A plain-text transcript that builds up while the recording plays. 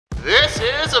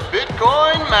is a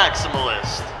Bitcoin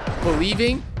maximalist.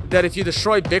 Believing that if you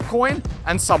destroy Bitcoin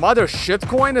and some other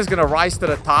shitcoin is gonna rise to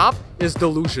the top is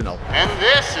delusional. And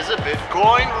this is a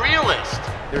Bitcoin realist.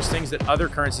 There's things that other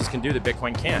currencies can do that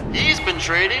Bitcoin can't. He's been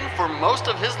trading for most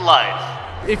of his life.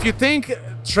 If you think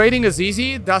trading is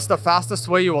easy, that's the fastest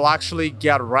way you will actually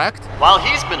get wrecked. While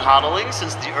he's been hodling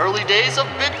since the early days of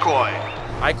Bitcoin.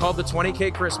 I called the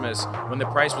 20K Christmas when the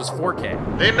price was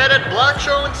 4K. They met at Block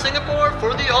Show in Singapore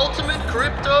for the ultimate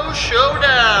crypto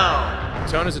showdown.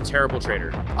 Tone is a terrible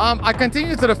trader. I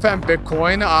continue to defend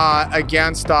Bitcoin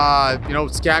against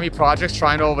scammy projects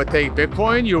trying to overtake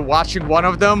Bitcoin. You're watching one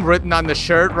of them written on the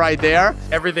shirt right there.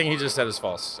 Everything he just said is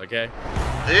false, okay?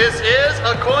 This is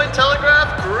a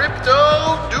Cointelegraph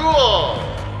Crypto Duel.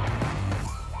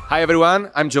 Hi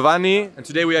everyone, I'm Giovanni, and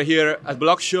today we are here at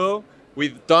Block Show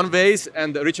with Vays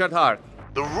and Richard Heart.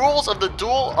 The rules of the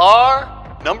duel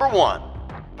are: number 1,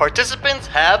 participants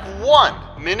have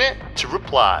 1 minute to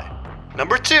reply.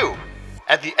 Number 2,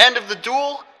 at the end of the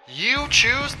duel, you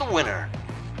choose the winner.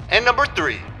 And number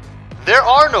 3, there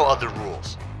are no other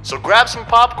rules. So grab some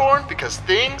popcorn because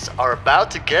things are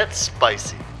about to get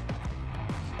spicy.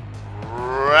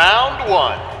 Round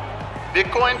 1,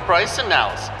 Bitcoin price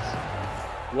analysis.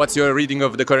 What's your reading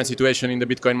of the current situation in the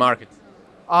Bitcoin market?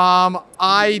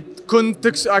 I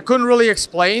couldn't really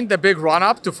explain the big run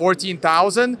up to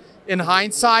 14,000. In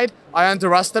hindsight, I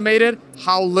underestimated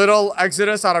how little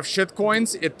exodus out of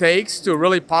shitcoins it takes to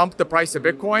really pump the price of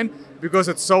Bitcoin because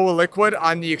it's so illiquid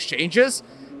on the exchanges.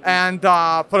 And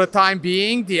for the time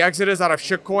being, the exodus out of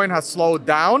shitcoin has slowed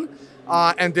down.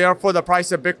 And therefore, the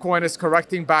price of Bitcoin is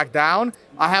correcting back down.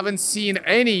 I haven't seen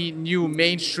any new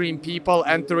mainstream people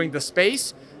entering the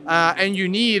space. And you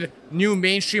need new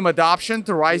mainstream adoption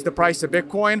to rise the price of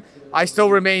Bitcoin. I still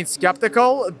remain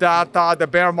skeptical that the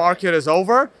bear market is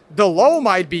over. The low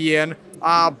might be in,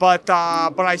 but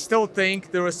I still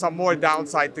think there is some more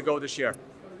downside to go this year.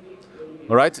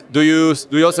 All right. Do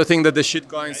you also think that the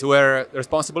shitcoins were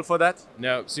responsible for that?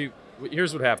 No. See,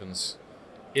 here's what happens.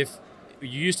 If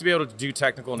you used to be able to do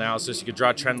technical analysis, you could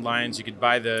draw trend lines, you could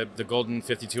buy the golden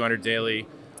 5200 daily,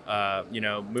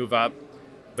 move up.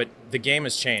 But the game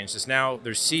has changed. It's now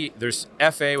there's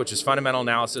FA, which is fundamental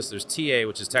analysis. There's TA,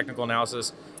 which is technical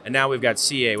analysis, and now we've got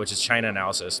CA, which is China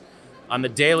analysis. On the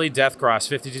daily death cross,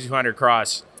 5200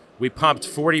 cross, we pumped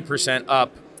 40%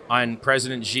 up on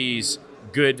President Xi's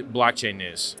good blockchain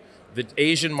news. The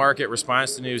Asian market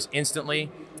responds to news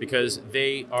instantly because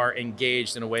they are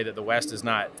engaged in a way that the West is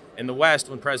not. In the West,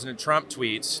 when President Trump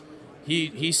tweets,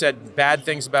 he said bad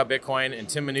things about Bitcoin, and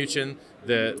Tim Mnuchin,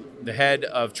 the head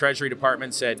of Treasury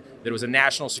Department, said that it was a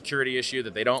national security issue,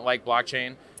 that they don't like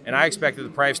blockchain, and I expected the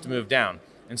price to move down.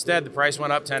 Instead, the price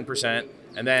went up 10%,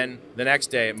 and then the next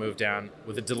day it moved down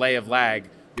with a delay of lag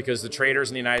because the traders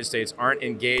in the United States aren't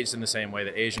engaged in the same way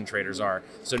that Asian traders are.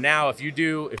 So now if you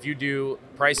do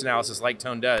price analysis like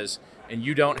Tone does, and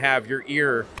you don't have your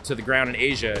ear to the ground in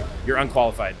Asia, you're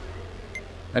unqualified.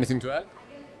 Anything to add?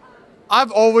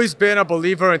 I've always been a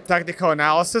believer in technical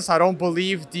analysis. I don't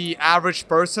believe the average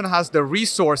person has the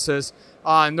resources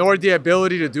nor the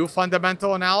ability to do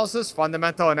fundamental analysis.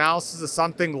 Fundamental analysis is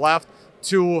something left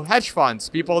to hedge funds,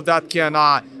 people that can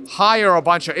hire a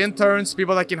bunch of interns,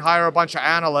 people that can hire a bunch of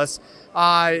analysts.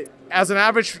 As an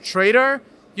average trader,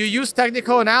 you use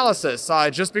technical analysis.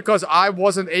 Just because I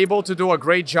wasn't able to do a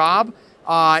great job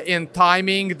in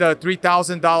timing the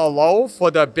 $3,000 low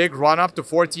for the big run up to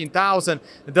 14,000,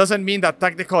 it doesn't mean that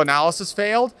technical analysis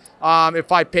failed.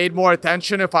 If I paid more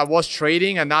attention, if I was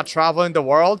trading and not traveling the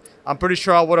world, I'm pretty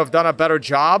sure I would have done a better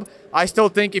job. I still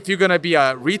think if you're going to be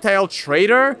a retail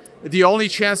trader, the only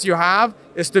chance you have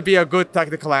is to be a good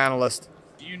technical analyst.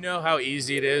 Do you know how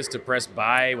easy it is to press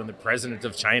buy when the president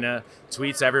of China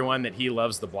tweets everyone that he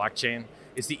loves the blockchain?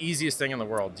 It's the easiest thing in the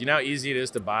world. Do you know how easy it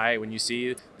is to buy when you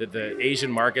see that the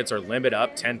Asian markets are limit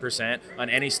up 10% on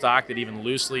any stock that even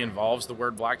loosely involves the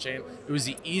word blockchain? It was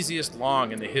the easiest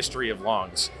long in the history of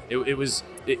longs.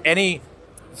 Any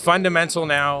fundamental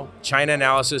now, China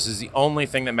analysis is the only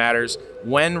thing that matters.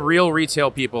 When real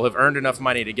retail people have earned enough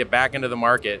money to get back into the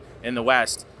market in the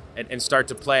West and start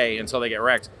to play until they get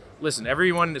wrecked. Listen,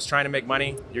 everyone that's trying to make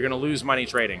money, you're going to lose money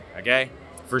trading, okay?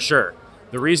 For sure.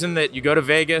 The reason that you go to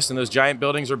Vegas and those giant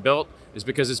buildings are built is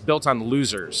because it's built on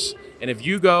losers. And if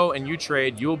you go and you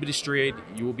trade, you will be destroyed,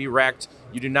 you will be wrecked.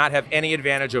 You do not have any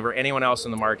advantage over anyone else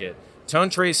in the market. Tone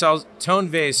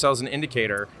Vays sells an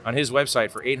indicator on his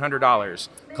website for $800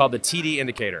 called the TD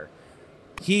indicator.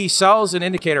 He sells an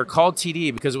indicator called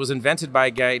TD because it was invented by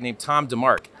a guy named Tom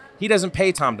DeMark. He doesn't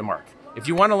pay Tom DeMark. If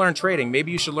you want to learn trading,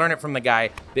 maybe you should learn it from the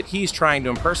guy that he's trying to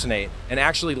impersonate and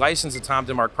actually license a Tom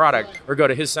DeMark product or go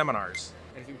to his seminars.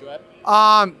 Anything to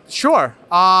add? Sure.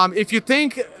 If you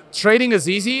think trading is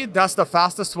easy, that's the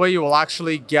fastest way you will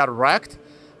actually get wrecked.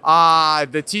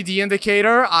 The TD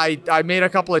indicator, I made a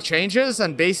couple of changes,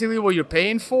 and basically what you're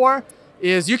paying for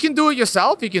is you can do it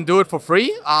yourself. You can do it for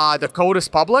free. The code is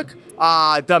public.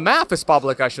 The math is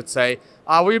public, I should say.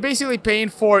 What you're basically paying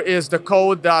for is the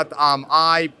code that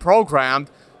I programmed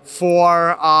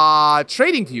for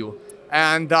TradingView.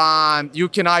 And you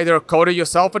can either code it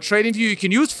yourself for TradingView. You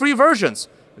can use free versions.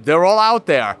 They're all out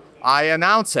there. I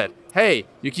announce it. Hey,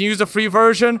 you can use a free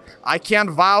version. I can't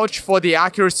vouch for the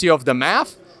accuracy of the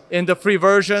math in the free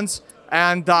versions.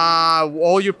 And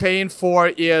all you're paying for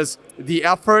is the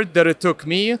effort that it took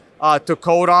me to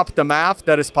code up the math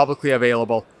that is publicly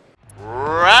available.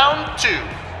 Round 2.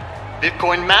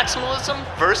 Bitcoin maximalism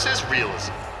versus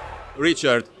realism.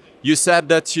 Richard, you said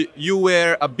that you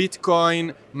were a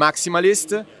Bitcoin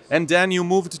maximalist and then you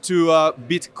moved to a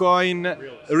Bitcoin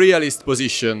realist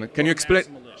position. Can you explain?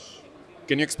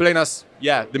 Can you explain us,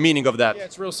 the meaning of that? Yeah,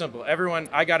 it's real simple.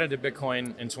 I got into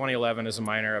Bitcoin in 2011 as a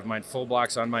miner. I've mined full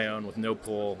blocks on my own with no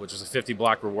pool, which was a 50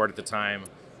 block reward at the time.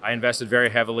 I invested very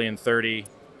heavily in 30.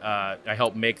 I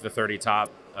helped make the 30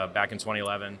 top back in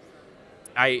 2011.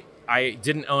 I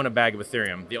didn't own a bag of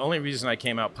Ethereum. The only reason I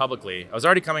came out publicly, I was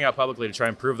already coming out publicly to try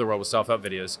and prove the world with self-help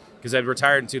videos because I'd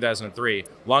retired in 2003,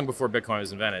 long before Bitcoin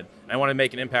was invented. I wanted to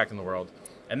make an impact in the world.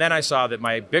 And then I saw that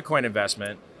my Bitcoin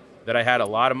investment that I had a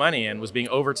lot of money in was being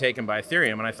overtaken by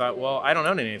Ethereum. And I thought, well, I don't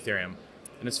own any Ethereum.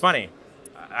 And it's funny,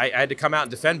 I had to come out and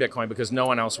defend Bitcoin because no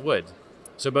one else would.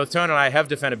 So both Tone and I have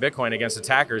defended Bitcoin against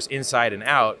attackers inside and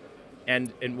out.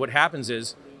 And what happens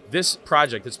is this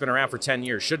project that's been around for 10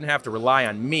 years shouldn't have to rely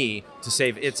on me to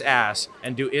save its ass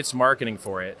and do its marketing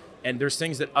for it. And there's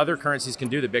things that other currencies can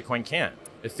do that Bitcoin can't.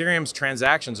 Ethereum's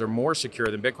transactions are more secure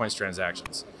than Bitcoin's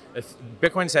transactions. If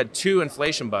Bitcoin's had 2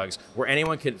 inflation bugs where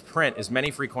anyone could print as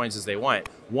many free coins as they want.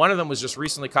 One of them was just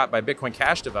recently caught by a Bitcoin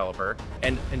Cash developer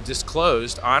and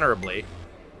disclosed honorably.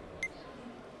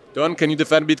 Don, can you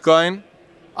defend Bitcoin?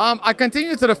 I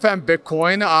continue to defend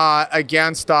Bitcoin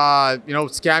against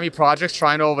scammy projects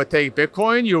trying to overtake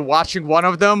Bitcoin. You're watching one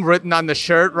of them written on the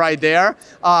shirt right there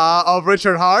of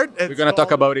Richard Heart. We're going to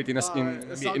talk about it in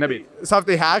a bit.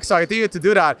 Something hacked, so I continue to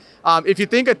do that. If you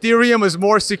think Ethereum is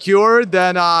more secure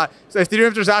than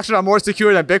Ethereum transactions are more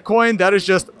secure than Bitcoin, that is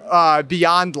just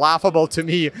beyond laughable to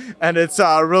me, and it's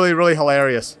really, really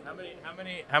hilarious.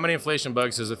 How many inflation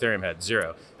bugs has Ethereum had?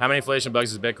 0. How many inflation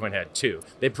bugs has Bitcoin had? 2.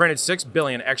 They printed 6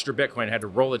 billion extra Bitcoin and had to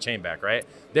roll the chain back, right?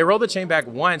 They rolled the chain back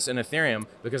once in Ethereum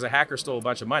because a hacker stole a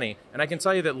bunch of money. And I can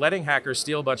tell you that letting hackers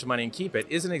steal a bunch of money and keep it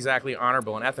isn't exactly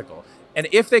honorable and ethical. And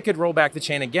if they could roll back the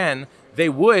chain again, they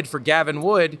would for Gavin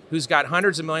Wood, who's got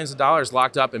hundreds of millions of dollars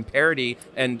locked up in Parity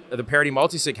and the Parity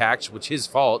multisig hack, which is his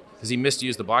fault because he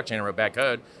misused the blockchain and wrote bad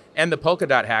code, and the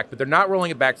Polkadot hack, but they're not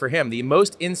rolling it back for him, the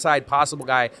most inside possible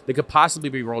guy that could possibly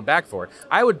be rolled back for.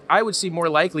 I would see more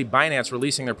likely Binance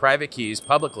releasing their private keys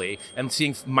publicly and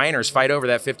seeing miners fight over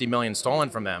that 50 million stolen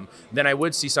from them than I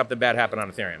would see something bad happen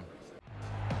on Ethereum.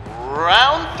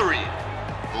 Round 3.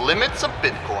 Limits of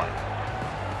Bitcoin.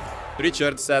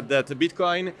 Richard said that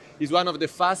Bitcoin is one of the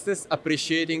fastest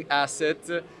appreciating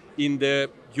assets in the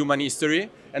human history.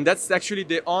 And that's actually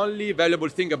the only valuable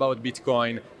thing about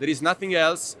Bitcoin. There is nothing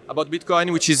else about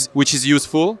Bitcoin which is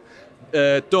useful.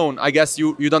 Tone, I guess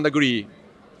you don't agree.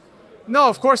 No,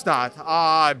 of course not.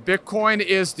 Bitcoin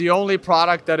is the only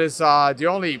product that is the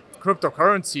only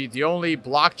cryptocurrency, the only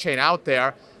blockchain out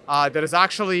there that is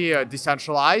actually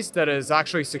decentralized, that is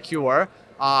actually secure.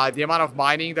 The amount of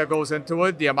mining that goes into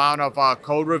it, the amount of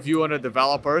code review on the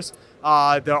developers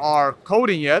that are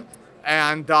coding it.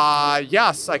 And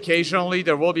yes, occasionally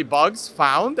there will be bugs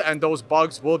found and those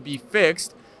bugs will be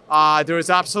fixed. There is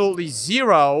absolutely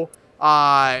zero,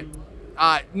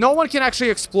 no one can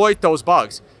actually exploit those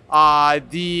bugs.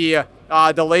 The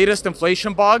latest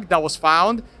inflation bug that was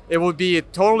found, it would be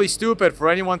totally stupid for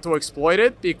anyone to exploit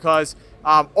it because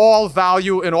all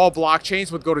value in all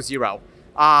blockchains would go to 0.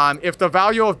 If the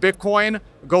value of Bitcoin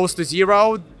goes to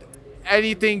 0,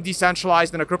 anything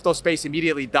decentralized in the crypto space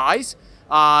immediately dies.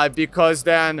 Because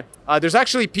then there's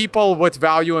actually people with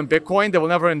value in Bitcoin that will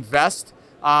never invest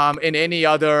in any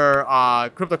other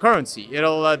cryptocurrency.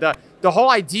 The whole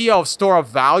idea of store of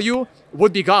value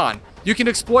would be gone. You can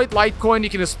exploit Litecoin, you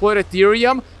can exploit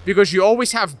Ethereum because you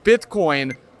always have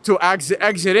Bitcoin to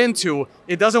exit into.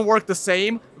 It doesn't work the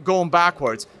same going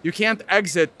backwards. You can't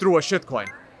exit through a shitcoin.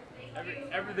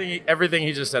 Everything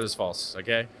he just said is false,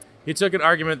 okay? He took an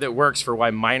argument that works for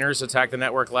why miners attack the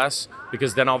network less,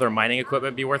 because then all their mining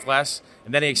equipment be worth less,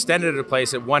 and then he extended it to a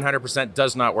place that 100%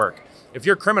 does not work. If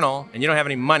you're a criminal and you don't have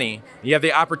any money, and you have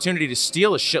the opportunity to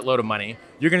steal a shitload of money,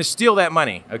 you're going to steal that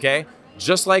money, okay?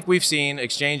 Just like we've seen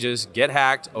exchanges get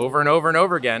hacked over and over and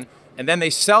over again, and then they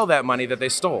sell that money that they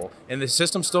stole. And the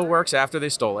system still works after they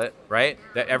stole it, right?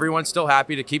 That everyone's still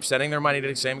happy to keep sending their money to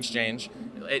the same exchange.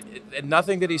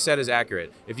 Nothing that he said is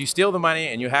accurate. If you steal the money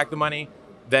and you hack the money,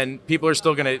 then people are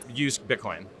still going to use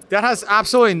Bitcoin. That has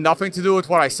absolutely nothing to do with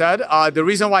what I said. The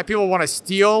reason why people want to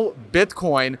steal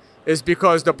Bitcoin is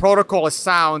because the protocol is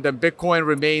sound and Bitcoin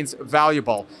remains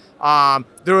valuable.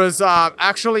 There is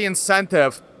actually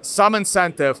some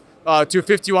incentive to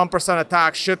 51%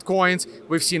 attack shitcoins.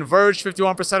 We've seen Verge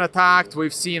 51% attacked.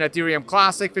 We've seen Ethereum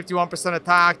Classic 51%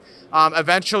 attacked.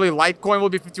 Eventually, Litecoin will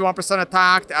be 51%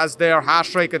 attacked as their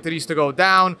hash rate continues to go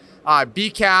down.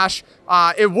 Bcash,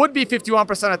 it would be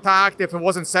 51% attacked if it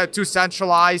wasn't too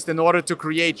centralized in order to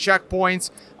create checkpoints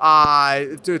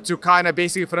to kind of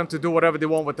basically for them to do whatever they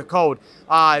want with the code.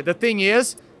 The thing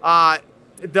is,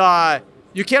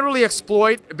 you can't really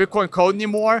exploit Bitcoin code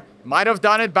anymore. Might have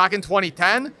done it back in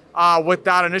 2010 with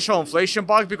that initial inflation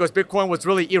bug because Bitcoin was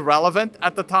really irrelevant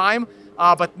at the time.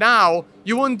 But now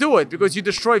you wouldn't do it because you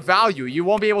destroy value. You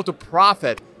won't be able to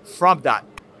profit from that.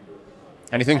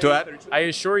 Anything to add? I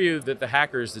assure you that the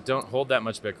hackers that don't hold that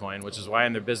much Bitcoin, which is why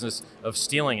in their business of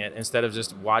stealing it instead of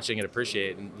just watching it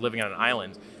appreciate and living on an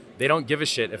island, they don't give a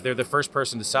shit if they're the first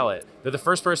person to sell it. They're the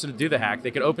first person to do the hack.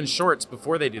 They could open shorts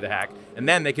before they do the hack, and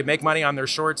then they could make money on their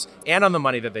shorts and on the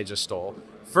money that they just stole.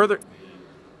 Further,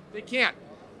 they can't.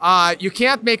 You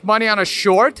can't make money on a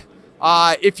short.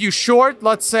 If you short,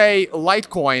 let's say,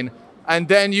 Litecoin, and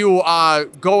then you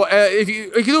if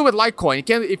you do it with Litecoin, you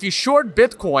can. If you short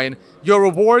Bitcoin, your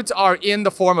rewards are in the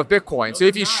form of Bitcoin. So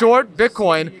if you short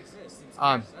Bitcoin,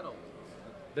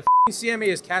 the CME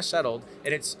is cash settled,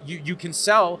 and it's you can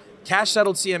sell cash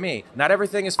settled CME. Not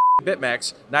everything is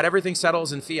BitMEX. Not everything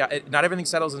settles in fiat. Not everything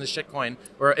settles in a shitcoin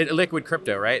or a liquid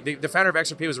crypto, right? The founder of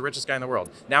XRP was the richest guy in the world.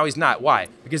 Now he's not. Why?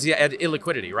 Because he had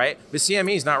illiquidity, right? The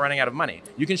CME is not running out of money.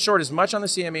 You can short as much on the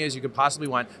CME as you could possibly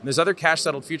want. And there's other cash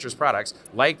settled futures products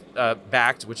like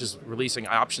Backed, which is releasing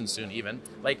options soon even.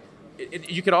 Like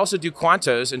you could also do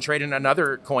Quantos and trade in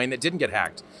another coin that didn't get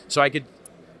hacked. So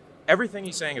everything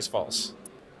he's saying is false.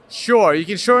 Sure, you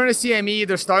can short in a CME.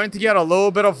 They're starting to get a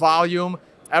little bit of volume.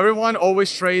 Everyone always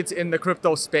trades in the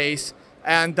crypto space.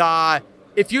 And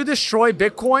if you destroy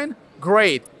Bitcoin,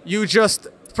 great. You just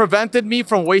prevented me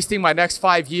from wasting my next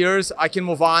 5 years. I can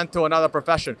move on to another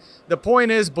profession. The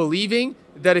point is believing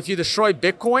that if you destroy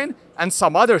Bitcoin and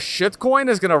some other shitcoin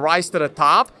is going to rise to the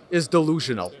top is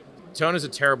delusional. Tone is a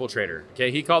terrible trader.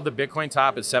 Okay, he called the Bitcoin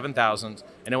top at 7,000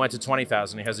 and it went to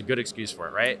 20,000. He has a good excuse for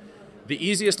it, right? The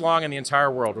easiest long in the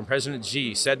entire world, when President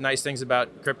Xi said nice things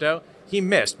about crypto, he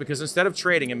missed because instead of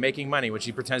trading and making money, which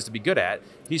he pretends to be good at,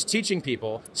 he's teaching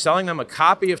people, selling them a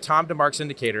copy of Tom DeMark's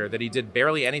indicator that he did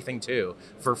barely anything to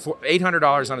for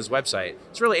 $800 on his website.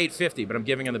 It's really $850, but I'm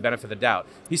giving him the benefit of the doubt.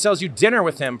 He sells you dinner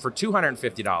with him for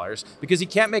 $250 because he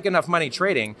can't make enough money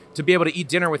trading to be able to eat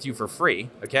dinner with you for free,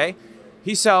 okay?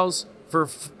 He sells for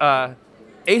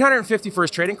 $850 for his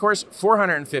trading course,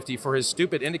 $450 for his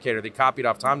stupid indicator that he copied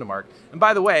off Tom DeMark. And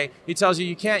by the way, he tells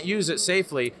you can't use it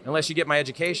safely unless you get my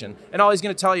education. And all he's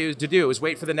going to tell you to do is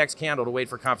wait for the next candle to wait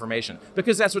for confirmation.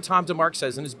 Because that's what Tom DeMark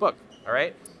says in his book, all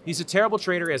right? He's a terrible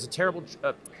trader. He has a terrible...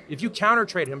 if you counter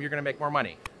trade him, you're going to make more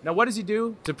money. Now, what does he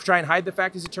do to try and hide the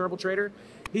fact he's a terrible trader?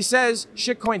 He says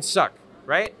shitcoins suck,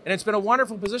 right? And it's been a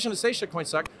wonderful position to say shitcoins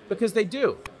suck because they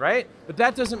do, right? But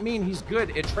that doesn't mean he's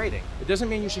good at trading. It doesn't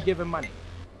mean you should give him money.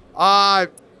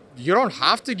 You don't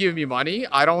have to give me money.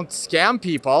 I don't scam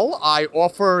people. I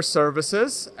offer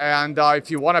services, and if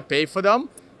you want to pay for them,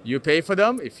 you pay for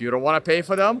them. If you don't want to pay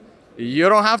for them, you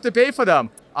don't have to pay for them.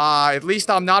 At least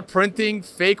I'm not printing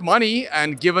fake money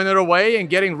and giving it away and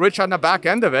getting rich on the back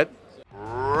end of it.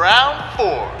 Round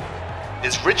 4.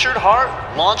 Is Richard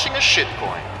Heart launching a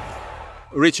shitcoin?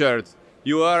 Richard,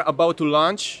 you are about to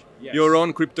launch your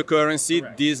own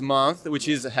cryptocurrency this month, which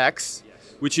is Hex.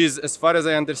 Which is, as far as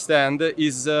I understand,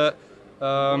 is a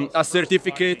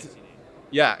certificate.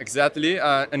 Yeah, exactly.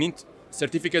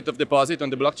 Certificate of deposit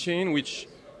on the blockchain, which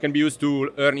can be used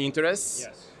to earn interest.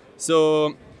 Yes.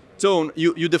 So, Tone,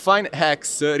 you define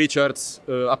Hex, Richard's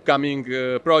upcoming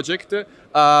project, a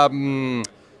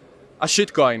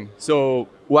shitcoin. So,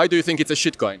 why do you think it's a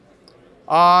shitcoin?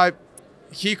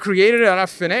 He created it out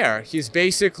of thin air. He's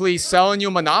basically selling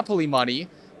you monopoly money.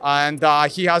 And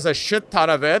he has a shit ton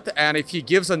of it. And if he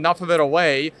gives enough of it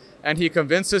away and he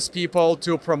convinces people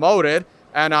to promote it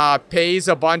and pays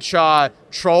a bunch of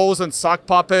trolls and sock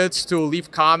puppets to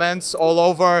leave comments all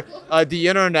over the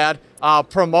internet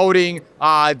promoting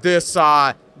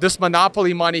this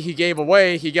monopoly money he gave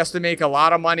away. He gets to make a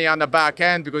lot of money on the back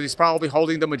end because he's probably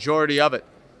holding the majority of it.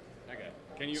 Okay.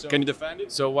 Can you defend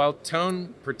it? So while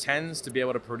Tone pretends to be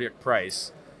able to predict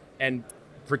price and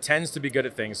pretends to be good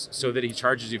at things so that he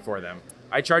charges you for them,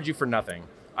 I charge you for nothing.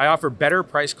 I offer better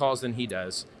price calls than he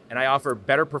does, and I offer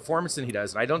better performance than he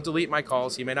does. And I don't delete my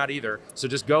calls. He may not either. So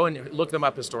just go and look them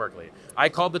up historically. I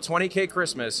called the 20K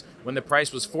Christmas when the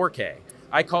price was 4K.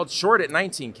 I called short at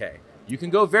 19K. You can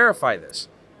go verify this.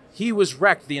 He was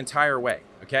wrecked the entire way,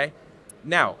 okay?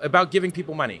 Now, about giving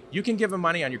people money. You can give him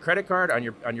money on your credit card, on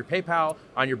your PayPal,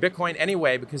 on your Bitcoin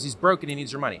anyway, because he's broke and he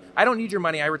needs your money. I don't need your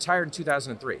money. I retired in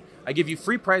 2003. I give you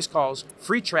free price calls,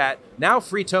 free chat, now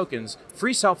free tokens,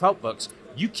 free self-help books.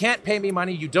 You can't pay me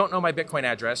money. You don't know my Bitcoin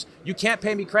address. You can't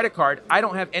pay me credit card. I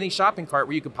don't have any shopping cart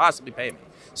where you could possibly pay me.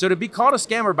 So to be called a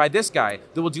scammer by this guy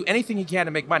that will do anything he can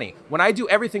to make money, when I do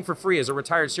everything for free as a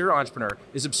retired serial entrepreneur,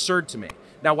 is absurd to me.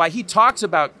 Now, while he talks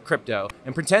about crypto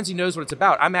and pretends he knows what it's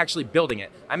about, I'm actually building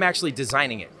it. I'm actually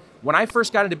designing it. When I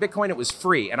first got into Bitcoin, it was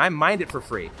free, and I mined it for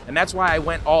free. And that's why I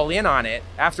went all in on it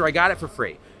after I got it for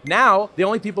free. Now, the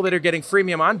only people that are getting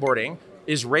freemium onboarding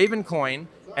is Raven Coin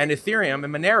and Ethereum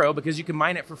and Monero, because you can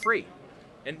mine it for free.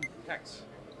 And Hex.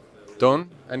 Don,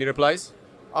 any replies?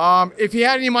 If he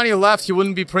had any money left, he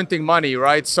wouldn't be printing money,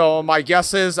 right? So my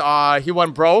guess is he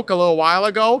went broke a little while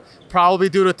ago, probably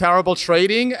due to terrible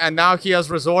trading, and now he has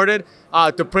resorted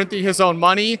to printing his own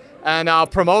money and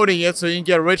promoting it so he can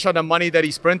get rich on the money that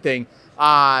he's printing.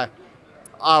 What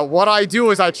I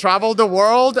do is I travel the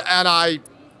world and I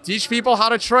teach people how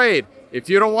to trade. If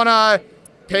you don't want to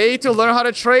pay to learn how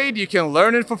to trade, you can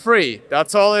learn it for free.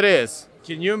 That's all it is.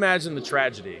 Can you imagine the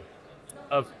tragedy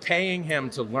of paying him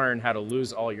to learn how to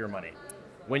lose all your money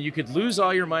when you could lose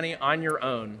all your money on your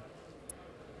own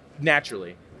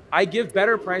naturally? I give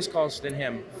better price calls than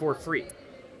him for free,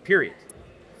 period.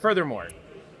 Furthermore,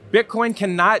 Bitcoin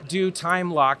cannot do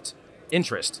time-locked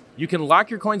interest. You can lock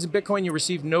your coins in Bitcoin, you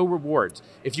receive no rewards.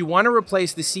 If you want to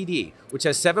replace the CD, which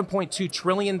has $7.2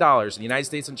 trillion in the United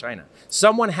States and China,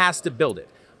 someone has to build it.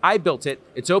 I built it,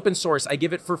 it's open source, I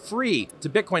give it for free to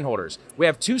Bitcoin holders. We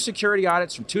have 2 security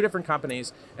audits from 2 different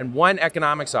companies and 1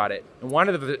 economics audit, and one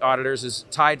of the auditors is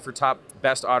tied for top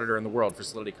best auditor in the world for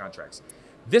Solidity contracts.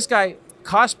 This guy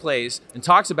cosplays and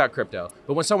talks about crypto,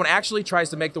 but when someone actually tries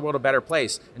to make the world a better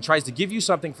place and tries to give you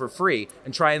something for free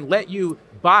and try and let you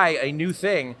buy a new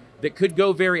thing that could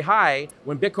go very high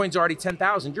when Bitcoin's already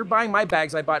 10,000, you're buying my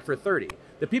bags I bought for 30.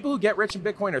 The people who get rich in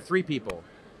Bitcoin are 3 people.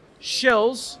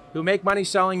 Shills, who make money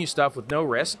selling you stuff with no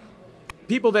risk.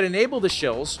 People that enable the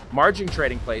shills, margin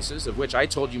trading places, of which I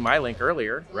told you my link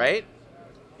earlier, right?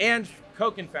 And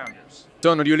token founders.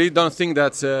 Don, you really don't think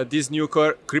that this new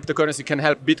cryptocurrency can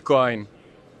help Bitcoin?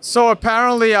 So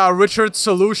apparently Richard's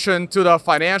solution to the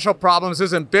financial problems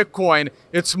isn't Bitcoin.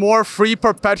 It's more free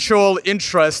perpetual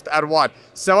interest at what?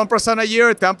 7% a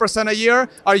year, 10% a year?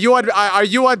 Are you at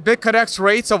BitConnect's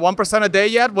rates of 1% a day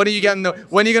yet? When are you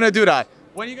gonna do that?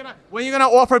 When are you gonna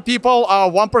offer people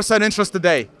 1% interest a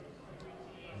day?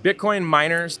 Bitcoin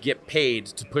miners get paid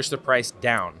to push the price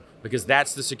down because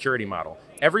that's the security model.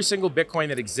 Every single Bitcoin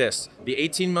that exists, the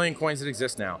 18 million coins that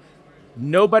exist now,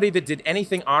 nobody that did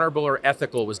anything honorable or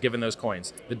ethical was given those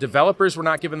coins. The developers were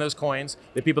not given those coins.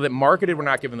 The people that marketed were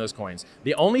not given those coins.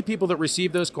 The only people that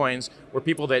received those coins were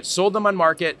people that sold them on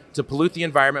market to pollute the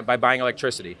environment by buying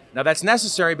electricity. Now that's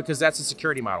necessary because that's a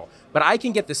security model. But I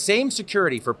can get the same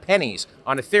security for pennies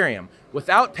on Ethereum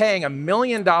without paying $1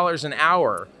 million an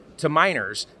hour to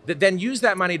miners that then use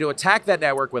that money to attack that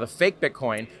network with a fake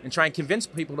Bitcoin and try and convince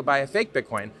people to buy a fake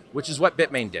Bitcoin, which is what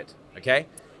Bitmain did, okay?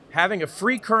 Having a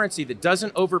free currency that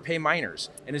doesn't overpay miners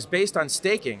and is based on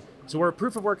staking. So we're a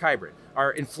proof of work hybrid.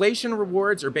 Our inflation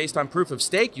rewards are based on proof of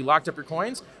stake. You locked up your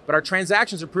coins, but our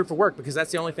transactions are proof of work because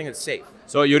that's the only thing that's safe.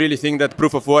 So you really think that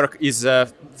proof of work is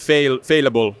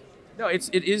failable? No,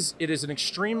 it is an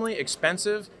extremely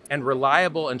expensive and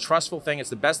reliable and trustful thing.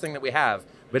 It's the best thing that we have,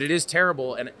 but it is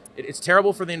terrible, and it's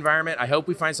terrible for the environment. I hope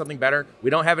we find something better. We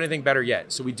don't have anything better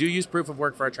yet, so we do use proof of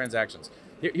work for our transactions.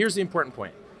 Here's the important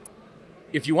point.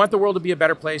 If you want the world to be a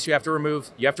better place, you have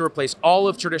to replace all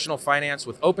of traditional finance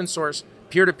with open source,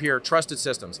 peer-to-peer, trusted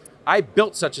systems. I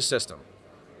built such a system.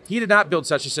 He did not build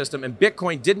such a system, and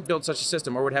Bitcoin didn't build such a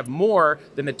system, or would have more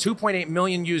than the 2.8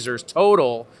 million users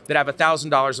total that have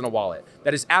 $1,000 in a wallet.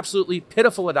 That is absolutely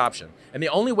pitiful adoption. And the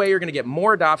only way you're going to get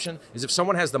more adoption is if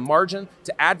someone has the margin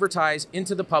to advertise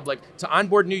into the public, to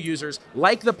onboard new users,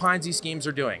 like the Ponzi schemes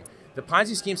are doing. The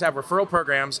Ponzi schemes have referral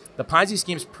programs. The Ponzi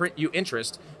schemes print you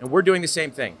interest, and we're doing the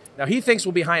same thing. Now, he thinks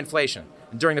we'll be high inflation.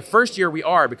 And during the first year, we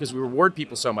are, because we reward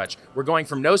people so much. We're going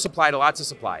from no supply to lots of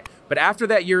supply. But after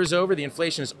that year is over, the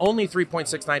inflation is only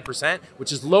 3.69%,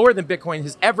 which is lower than Bitcoin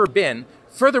has ever been.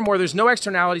 Furthermore, there's no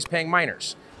externalities paying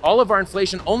miners. All of our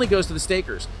inflation only goes to the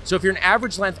stakers. So if you're an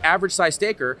average length, average size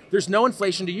staker, there's no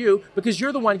inflation to you because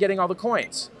you're the one getting all the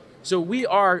coins. So we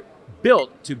are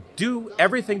built to do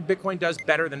everything Bitcoin does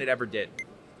better than it ever did.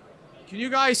 Can you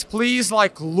guys please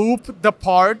like loop the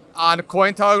part on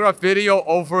Cointelegraph video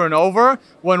over and over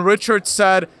when Richard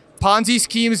said, Ponzi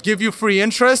schemes give you free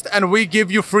interest and we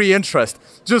give you free interest.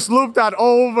 Just loop that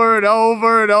over and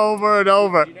over and over and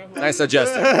over. Nice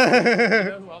suggestion. You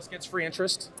know who else gets free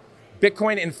interest?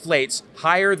 Bitcoin inflates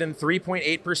higher than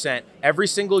 3.8% every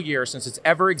single year since it's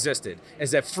ever existed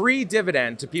as a free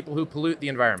dividend to people who pollute the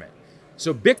environment.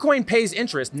 So Bitcoin pays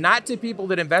interest not to people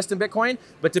that invest in Bitcoin,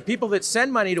 but to people that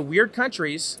send money to weird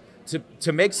countries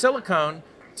to make silicone,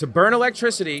 to burn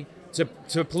electricity,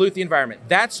 to pollute the environment.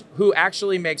 That's who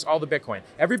actually makes all the Bitcoin.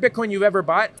 Every Bitcoin you've ever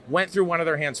bought went through one of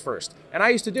their hands first. And I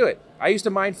used to do it. I used to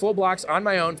mine full blocks on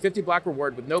my own, 50 block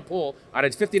reward with no pool on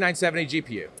a 5970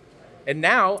 GPU. And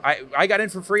now I got in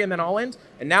for free and then all in,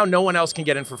 and now no one else can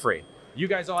get in for free. You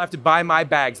guys all have to buy my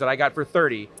bags that I got for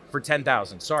 30 for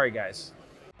 10,000. Sorry, guys.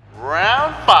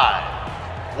 Round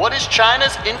 5. What is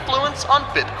China's influence on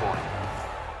Bitcoin?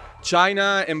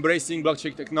 China embracing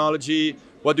blockchain technology.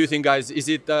 What do you think, guys? Is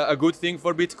it a good thing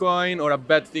for Bitcoin or a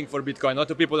bad thing for Bitcoin? A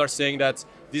lot of people are saying that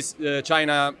this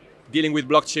China dealing with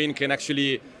blockchain can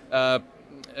actually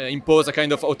impose a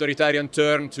kind of authoritarian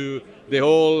turn to the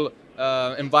whole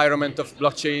environment of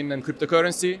blockchain and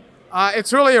cryptocurrency.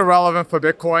 It's really irrelevant for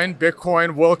Bitcoin.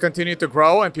 Bitcoin will continue to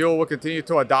grow and people will continue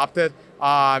to adopt it.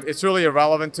 It's really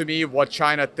irrelevant to me what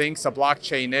China thinks a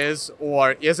blockchain is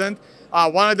or isn't.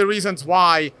 One of the reasons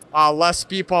why less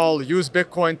people use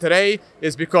Bitcoin today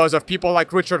is because of people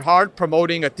like Richard Heart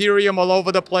promoting Ethereum all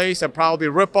over the place and probably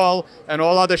Ripple and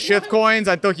all other shit coins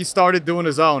until he started doing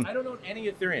his own. I don't own any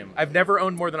Ethereum. I've never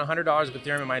owned more than $100 of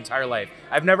Ethereum in my entire life.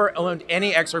 I've never owned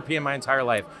any XRP in my entire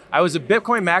life. I was a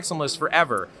Bitcoin maximalist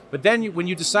forever. But then when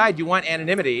you decide you want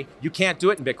anonymity, you can't do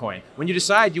it in Bitcoin. When you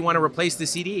decide you want to replace the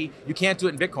CD, you can't do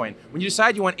it in Bitcoin. When you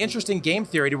decide you want interesting game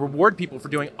theory to reward people for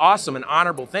doing awesome and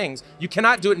honorable things, you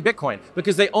cannot do it in Bitcoin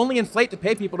because they only inflate to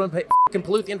pay people to fucking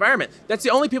pollute the environment. That's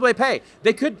the only people they pay.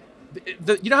 They could,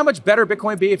 you know how much better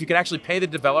Bitcoin would be if you could actually pay the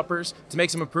developers to make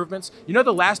some improvements? You know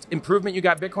the last improvement you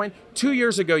got Bitcoin? 2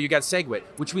 years ago you got SegWit,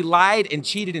 which we lied and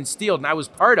cheated and stealed, and I was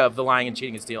part of the lying and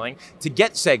cheating and stealing to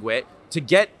get SegWit, to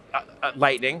get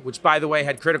Lightning, which by the way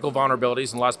had critical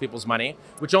vulnerabilities and lost people's money,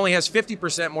 which only has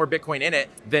 50% more Bitcoin in it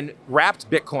than wrapped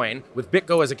Bitcoin with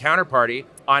BitGo as a counterparty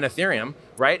on Ethereum,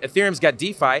 right? Ethereum's got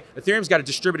DeFi. Ethereum's got a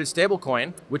distributed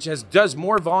stablecoin, which does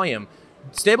more volume.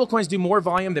 Stablecoins do more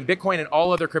volume than Bitcoin and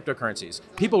all other cryptocurrencies.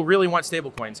 People really want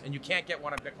stablecoins, and you can't get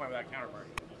one on Bitcoin without counterparty.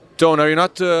 Tone, are you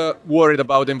not worried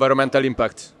about the environmental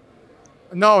impact?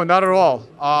 No, not at all.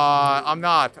 I'm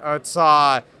not. It's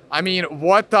I mean,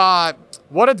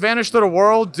 what advantage to the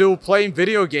world do playing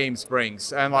video games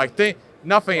brings? And like,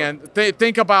 nothing. And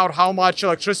think about how much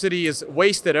electricity is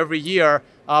wasted every year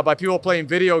by people playing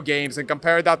video games, and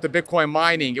compare that to Bitcoin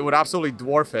mining, it would absolutely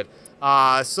dwarf it.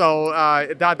 So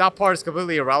that part is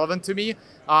completely irrelevant to me.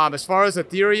 As far as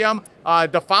Ethereum,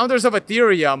 the founders of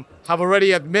Ethereum have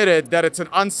already admitted that it's an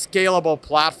unscalable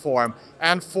platform.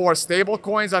 And for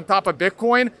stablecoins on top of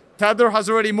Bitcoin, Tether has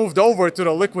already moved over to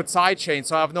the liquid sidechain,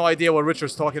 so I have no idea what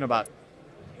Richard's talking about.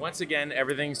 Once again,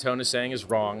 everything Tone is saying is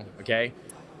wrong, okay?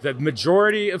 The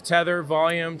majority of Tether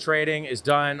volume trading is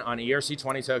done on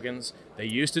ERC20 tokens. They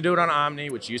used to do it on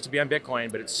Omni, which used to be on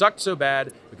Bitcoin, but it sucked so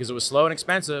bad because it was slow and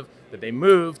expensive that they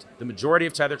moved the majority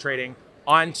of Tether trading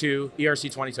onto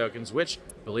ERC20 tokens, which,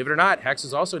 believe it or not, Hex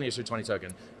is also an ERC20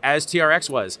 token, as TRX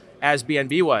was, as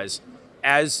BNB was,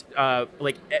 as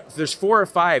there's 4 or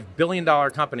 5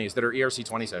 billion-dollar companies that are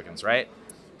ERC20 tokens, right?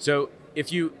 So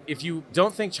if you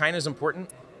don't think China's important,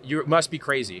 you must be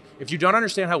crazy. If you don't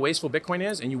understand how wasteful Bitcoin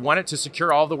is and you want it to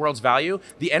secure all the world's value,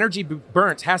 the energy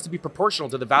burnt has to be proportional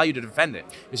to the value to defend it.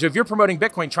 So if you're promoting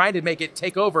Bitcoin, trying to make it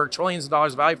take over trillions of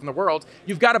dollars of value from the world,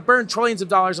 you've got to burn trillions of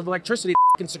dollars of electricity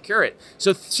to secure it.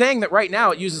 So saying that right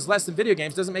now it uses less than video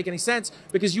games doesn't make any sense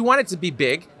because you want it to be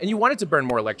big and you want it to burn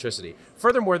more electricity.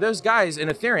 Furthermore, those guys in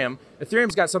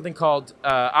Ethereum's got something called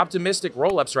optimistic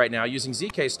rollups right now using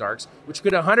ZK Starks, which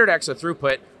could 100x a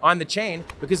throughput on the chain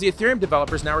because the Ethereum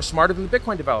developers now are smarter than the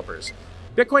Bitcoin developers.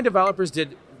 Bitcoin developers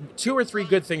did 2 or 3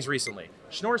 good things recently.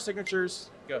 Schnorr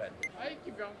signatures, go ahead.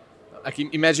 Keep going. I can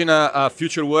imagine a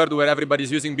future world where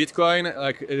everybody's using Bitcoin,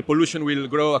 like the pollution will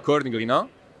grow accordingly, no?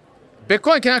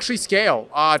 Bitcoin can actually scale.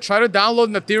 Try to download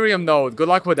an Ethereum node. Good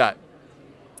luck with that.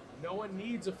 No one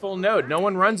needs a full node. No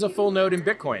one runs a full node in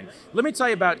Bitcoin. Let me tell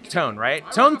you about Tone, right?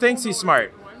 Tone thinks he's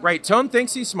smart, right? Tone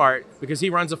thinks he's smart because he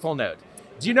runs a full node.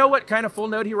 Do you know what kind of full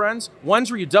node he runs?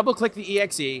 Ones where you double click the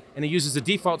EXE and he uses the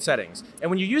default settings. And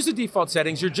when you use the default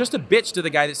settings, you're just a bitch to the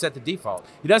guy that set the default.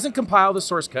 He doesn't compile the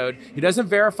source code. He doesn't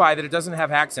verify that it doesn't have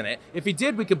hacks in it. If he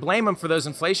did, we could blame him for those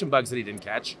inflation bugs that he didn't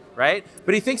catch, right?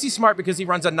 But he thinks he's smart because he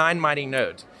runs a 9 mining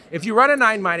node. If you run a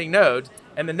 9 mining node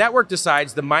and the network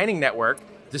decides, the mining network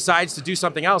decides to do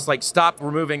something else like stop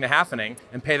removing the halvening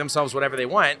and pay themselves whatever they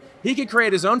want, he could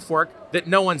create his own fork that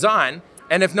no one's on.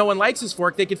 And if no one likes his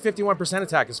fork, they could 51%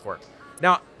 attack his fork.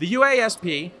 Now, the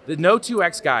UASP, the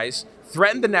No2X guys,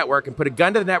 threatened the network and put a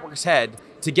gun to the network's head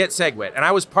to get SegWit. And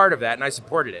I was part of that and I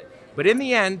supported it. But in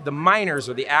the end, the miners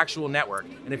are the actual network.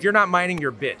 And if you're not mining,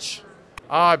 you're a bitch.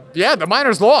 Yeah, the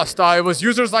miners lost. It was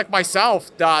users like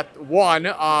myself that won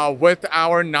with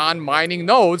our non-mining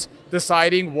nodes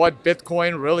deciding what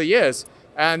Bitcoin really is.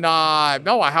 And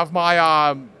no, I have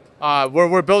my...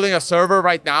 we're building a server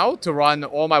right now to run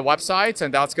all my websites,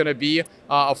 and that's going to be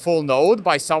a full node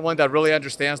by someone that really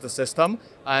understands the system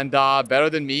and better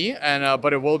than me. And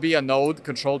but it will be a node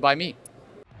controlled by me.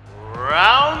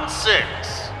 Round 6.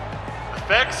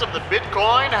 Effects of the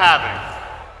Bitcoin halving.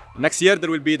 Next year, there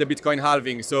will be the Bitcoin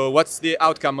halving. So what's the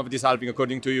outcome of this halving,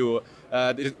 according to you?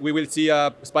 We will see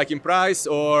a spike in price,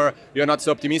 or you're not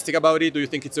so optimistic about it? Do you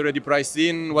think it's already priced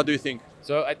in? What do you think?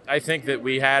 So I think that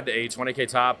we had a 20K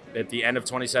top at the end of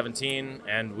 2017,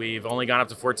 and we've only gone up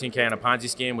to 14K on a Ponzi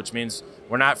scheme, which means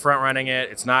we're not front running it.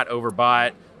 It's not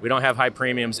overbought. We don't have high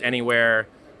premiums anywhere.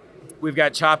 We've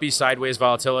got choppy sideways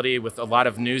volatility with a lot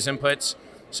of news inputs.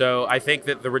 So I think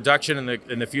that the reduction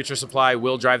in the future supply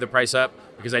will drive the price up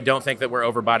because I don't think that we're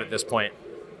overbought at this point.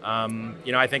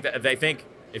 You know, I think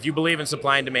if you believe in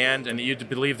supply and demand and that you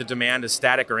believe the demand is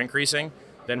static or increasing,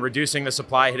 then reducing the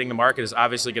supply hitting the market is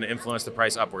obviously going to influence the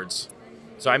price upwards.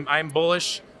 So I'm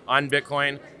bullish on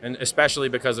Bitcoin, and especially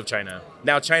because of China.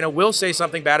 Now, China will say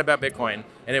something bad about Bitcoin,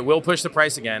 and it will push the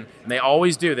price again, and they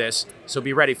always do this, so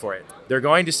be ready for it. They're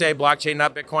going to say blockchain,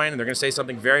 not Bitcoin, and they're going to say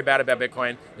something very bad about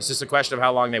Bitcoin. It's just a question of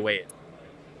how long they wait.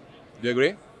 Do you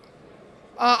agree?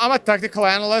 I'm a technical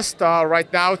analyst.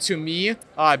 Right now, to me,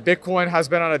 Bitcoin has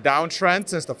been on a downtrend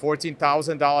since the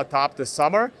 $14,000 top this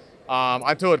summer.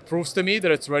 Until it proves to me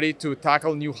that it's ready to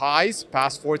tackle new highs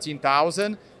past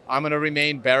 14,000, I'm going to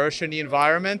remain bearish in the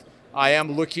environment. I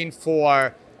am looking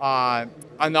for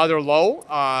another low,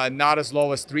 not as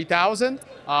low as 3,000,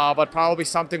 but probably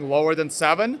something lower than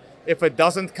 7. If it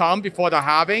doesn't come before the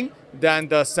halving, then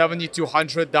the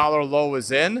 $7,200 low is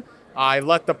in. I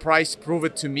let the price prove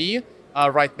it to me.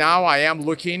 Right now, I am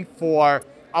looking for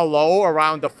a low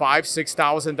around the $5,000,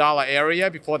 $6,000 area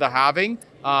before the halving.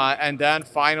 And then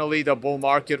finally, the bull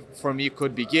market for me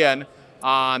could begin.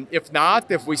 If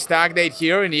not, if we stagnate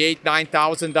here in the $8,000,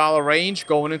 $9,000 range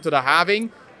going into the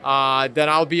halving, then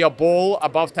I'll be a bull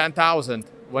above 10,000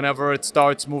 whenever it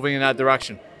starts moving in that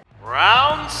direction.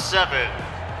 Round 7.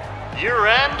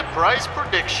 Year-end price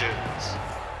predictions.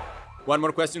 One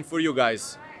more question for you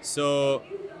guys. So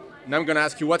now I'm going to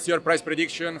ask you, what's your price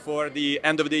prediction for the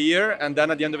end of the year? And then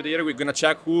at the end of the year, we're going to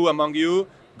check who among you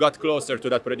got closer to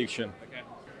that prediction. Okay.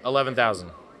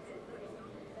 11,000.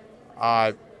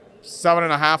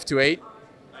 7.5 to 8.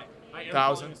 I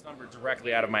am pulling this number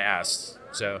directly out of my ass.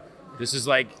 So this is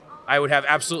like, I would have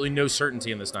absolutely no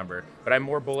certainty in this number, but I'm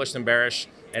more bullish than bearish,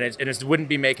 and it wouldn't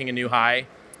be making a new high.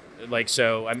 Like,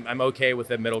 so I'm okay with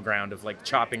the middle ground of like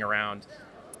chopping around.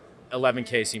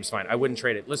 11K seems fine. I wouldn't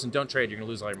trade it. Listen, don't trade. You're going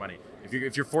to lose all your money.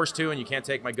 If you're forced to and you can't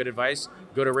take my good advice,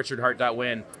 go to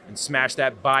richardheart.win and smash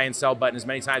that buy and sell button as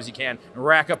many times as you can and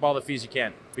rack up all the fees you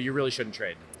can. But you really shouldn't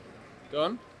trade.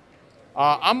 Don?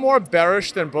 I'm more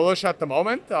bearish than bullish at the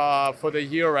moment. For the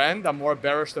year end, I'm more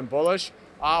bearish than bullish.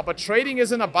 But trading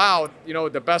isn't about, you know,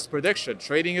 the best prediction.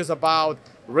 Trading is about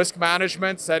risk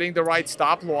management, setting the right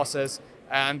stop losses,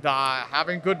 and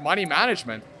having good money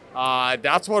management.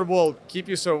 That's what will keep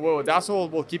you that's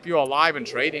what will keep you alive in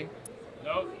trading.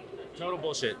 Nope. Total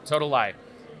bullshit. Total lie.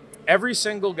 Every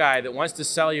single guy that wants to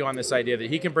sell you on this idea that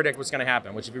he can predict what's going to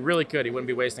happen, which if he really could, he wouldn't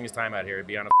be wasting his time out here. He'd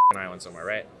be on a island somewhere,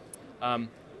 right?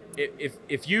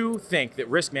 If you think that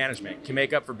risk management can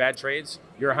make up for bad trades,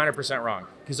 you're 100% wrong,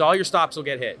 because all your stops will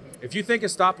get hit. If you think a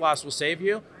stop loss will save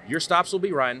you, your stops will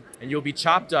be run and you'll be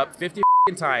chopped up 50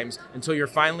 times until you're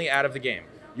finally out of the game.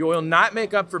 You will not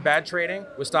make up for bad trading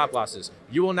with stop losses.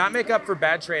 You will not make up for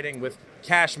bad trading with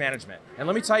cash management. And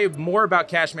let me tell you more about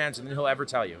cash management than he'll ever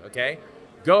tell you, okay?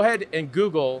 Go ahead and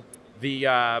Google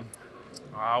the,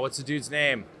 what's the dude's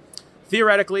name?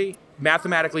 Theoretically,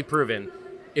 mathematically proven.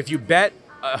 If you bet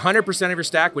 100% of your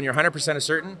stack when you're 100%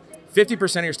 certain,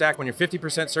 50% of your stack when you're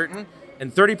 50% certain,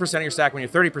 and 30% of your stack when you're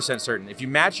 30% certain. If you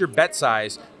match your bet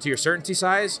size to your certainty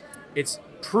size, it's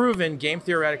proven game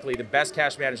theoretically the best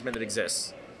cash management that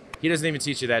exists. He doesn't even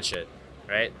teach you that shit,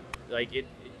 right? Like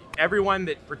everyone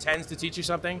that pretends to teach you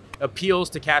something appeals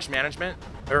to cash management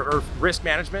or risk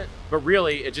management, but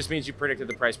really it just means you predicted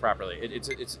the price properly.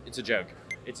 It's a joke.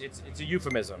 It's a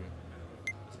euphemism.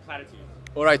 It's a platitude.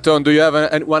 All right, Tom, do you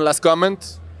have one last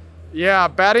comment? Yeah,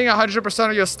 betting 100%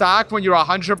 of your stock when you're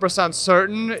 100%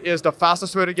 certain is the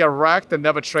fastest way to get wrecked and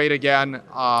never trade again.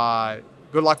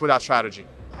 Good luck with that strategy.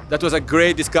 That was a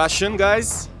great discussion,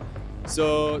 guys.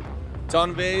 So,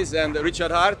 Tom Vays and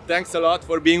Richard Heart, thanks a lot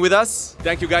for being with us.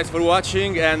 Thank you guys for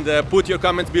watching, and put your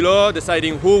comments below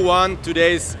deciding who won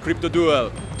today's crypto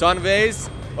duel, Tom Vays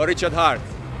or Richard Heart.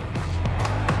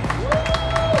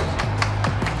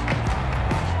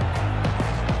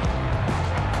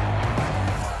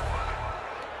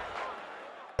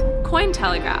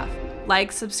 Cointelegraph.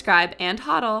 Like, subscribe, and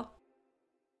hodl.